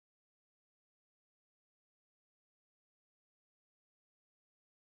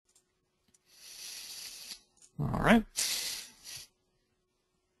All right.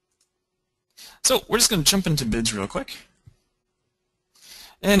 So we're just going to jump into bids real quick.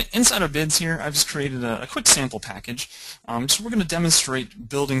 And inside of bids here, I've just created a quick sample package. So we're going to demonstrate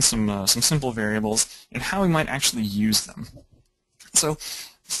building some simple variables and how we might actually use them. So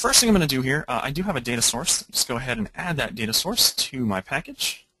first thing I'm going to do here, I do have a data source. Just go ahead and add that data source to my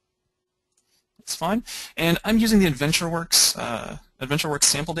package. That's fine. And I'm using the AdventureWorks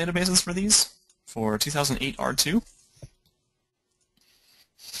sample databases for these for 2008 R2.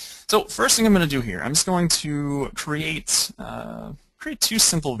 So first thing I'm going to do here, I'm just going to create two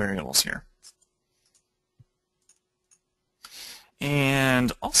simple variables here.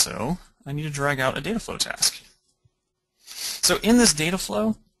 And also, I need to drag out a data flow task. So in this data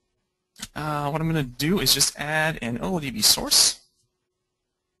flow, what I'm going to do is just add an OLDB source.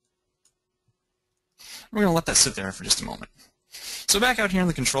 We're going to let that sit there for just a moment. So back out here in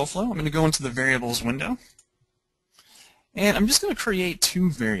the control flow, I'm going to go into the variables window. And I'm just going to create two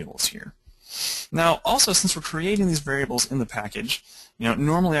variables here. Now, also, since we're creating these variables in the package,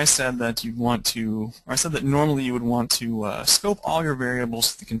 normally I said that normally you would want to scope all your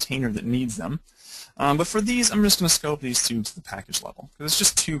variables to the container that needs them. But for these, I'm just going to scope these two to the package level, because it's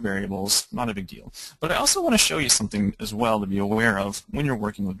just two variables, not a big deal. But I also want to show you something as well to be aware of when you're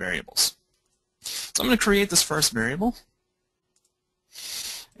working with variables. So I'm going to create this first variable,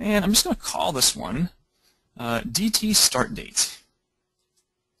 and I'm just going to call this one DT start date.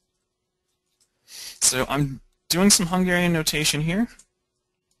 So I'm doing some Hungarian notation here,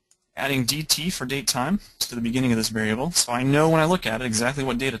 adding DT for date time to the beginning of this variable, so I know when I look at it exactly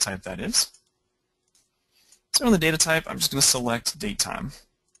what data type that is. So in the data type, I'm just going to select date time.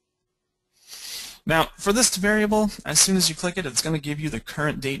 Now, for this variable, as soon as you click it, it's going to give you the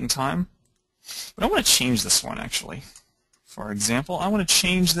current date and time. But I want to change this one, actually. For example, I want to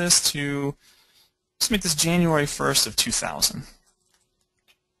change this to, let's make this January 1st of 2000.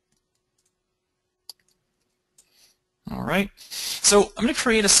 All right, so I'm going to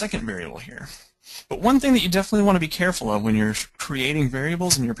create a second variable here. But one thing that you definitely want to be careful of when you're creating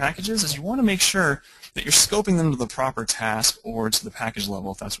variables in your packages is you want to make sure that you're scoping them to the proper task or to the package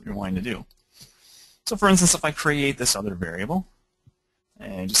level if that's what you're wanting to do. So for instance, if I create this other variable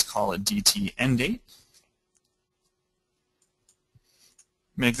and just call it DT end date,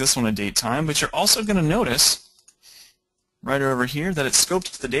 make this one a date time, but you're also going to notice right over here that it's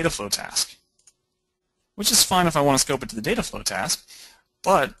scoped to the data flow task, which is fine if I want to scope it to the data flow task,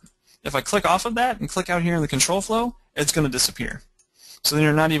 but if I click off of that and click out here in the control flow, it's going to disappear. So then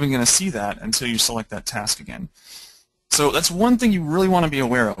you're not even going to see that until you select that task again. So that's one thing you really want to be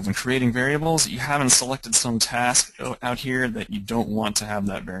aware of when creating variables, that you haven't selected some task out here that you don't want to have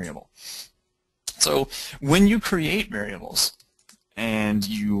that variable. So when you create variables and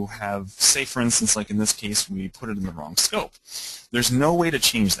you have, say for instance, like in this case, we put it in the wrong scope, there's no way to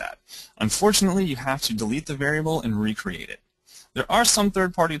change that. Unfortunately, you have to delete the variable and recreate it. There are some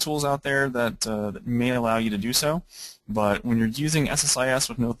third-party tools out there that may allow you to do so, but when you're using SSIS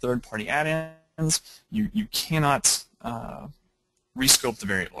with no third-party add-ins, you cannot rescope the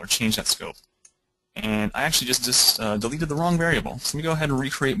variable or change that scope. And I actually just deleted the wrong variable, so let me go ahead and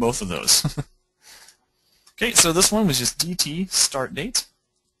recreate both of those. Okay, so this one was just DT start date.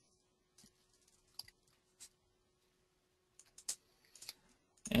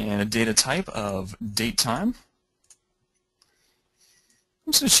 And a data type of date time.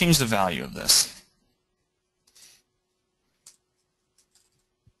 I'm just going to change the value of this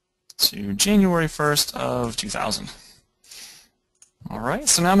to January 1st of 2000. All right,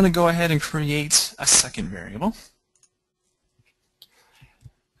 so now I'm going to go ahead and create a second variable.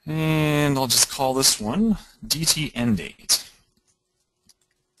 And I'll just call this one DT end date.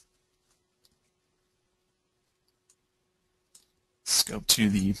 Scope to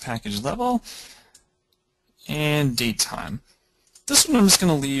the package level and date time. This one I'm just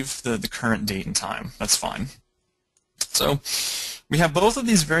going to leave the current date and time. That's fine. So we have both of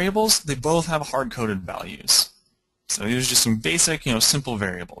these variables. They both have hard-coded values. So these are just some basic, simple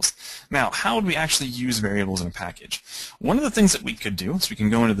variables. Now, how would we actually use variables in a package? One of the things that we could do is we can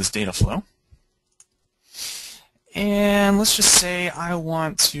go into this data flow. And let's just say I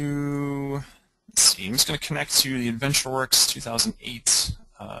want to, let's see, I'm just going to connect to the AdventureWorks 2008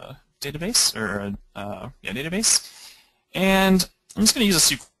 database, database. And I'm just going to use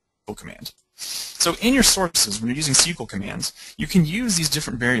a SQL command. So in your sources, when you're using SQL commands, you can use these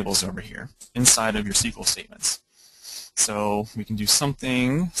different variables over here inside of your SQL statements. So we can do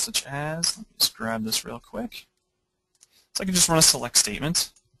something such as, let me just grab this real quick. So I can just run a select statement,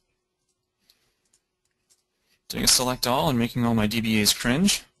 doing a select all and making all my DBAs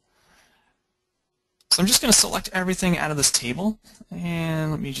cringe. So I'm just going to select everything out of this table,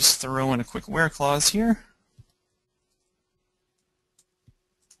 and let me just throw in a quick where clause here.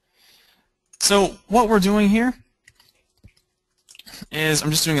 So what we're doing here is I'm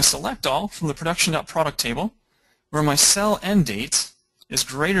just doing a select all from the production.product table where my cell end date is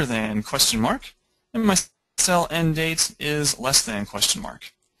greater than question mark and my cell end date is less than question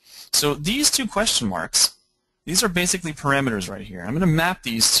mark. So these two question marks, these are basically parameters right here. I'm going to map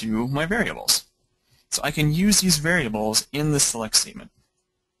these to my variables. So I can use these variables in the select statement.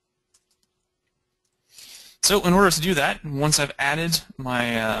 So in order to do that, once I've added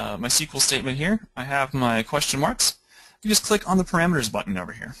my, my SQL statement here, I have my question marks. You just click on the parameters button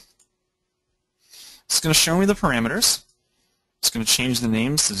over here. It's going to show me the parameters. It's going to change the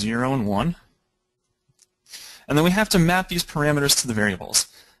names to 0 and 1. And then we have to map these parameters to the variables.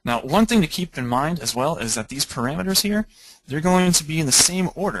 Now, one thing to keep in mind as well is that these parameters here, they're going to be in the same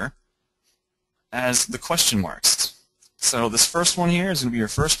order as the question marks. So this first one here is going to be your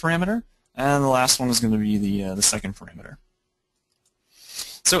first parameter, and the last one is going to be the second parameter.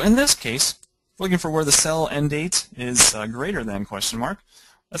 So in this case, looking for where the cell end date is greater than question mark,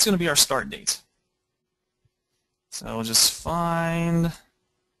 that's going to be our start date. So I'll just find,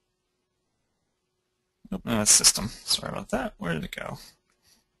 oh, no, that's system. Sorry about that. Where did it go?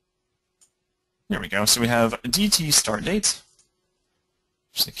 There we go. So we have DT start date.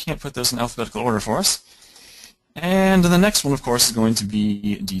 So I can't put those in alphabetical order for us. And the next one, of course, is going to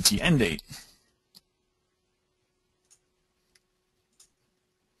be DT end date.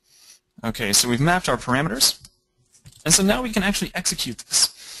 Okay, so we've mapped our parameters. And so now we can actually execute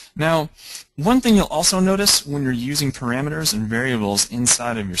this. Now, one thing you'll also notice when you're using parameters and variables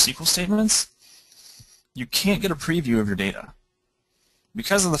inside of your SQL statements, you can't get a preview of your data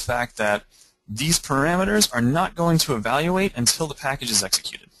because of the fact that these parameters are not going to evaluate until the package is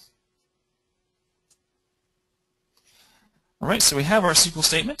executed. All right, so we have our SQL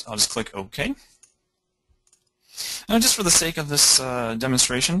statement. I'll just click OK. And just for the sake of this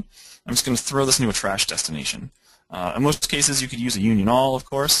demonstration, I'm just going to throw this into a trash destination. In most cases, you could use a union all, of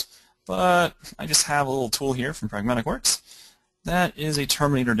course, but I just have a little tool here from Pragmatic Works that is a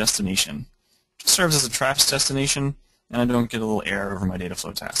terminator destination. It serves as a trash destination, and I don't get a little error over my data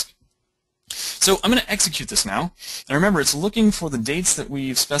flow task. So I'm going to execute this now. And remember, it's looking for the dates that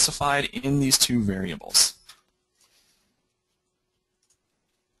we've specified in these two variables.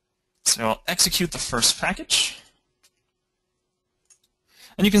 So I'll execute the first package.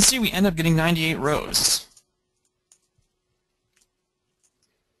 And you can see we end up getting 98 rows.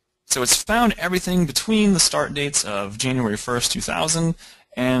 So it's found everything between the start dates of January 1st, 2000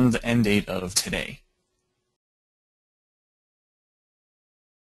 and the end date of today.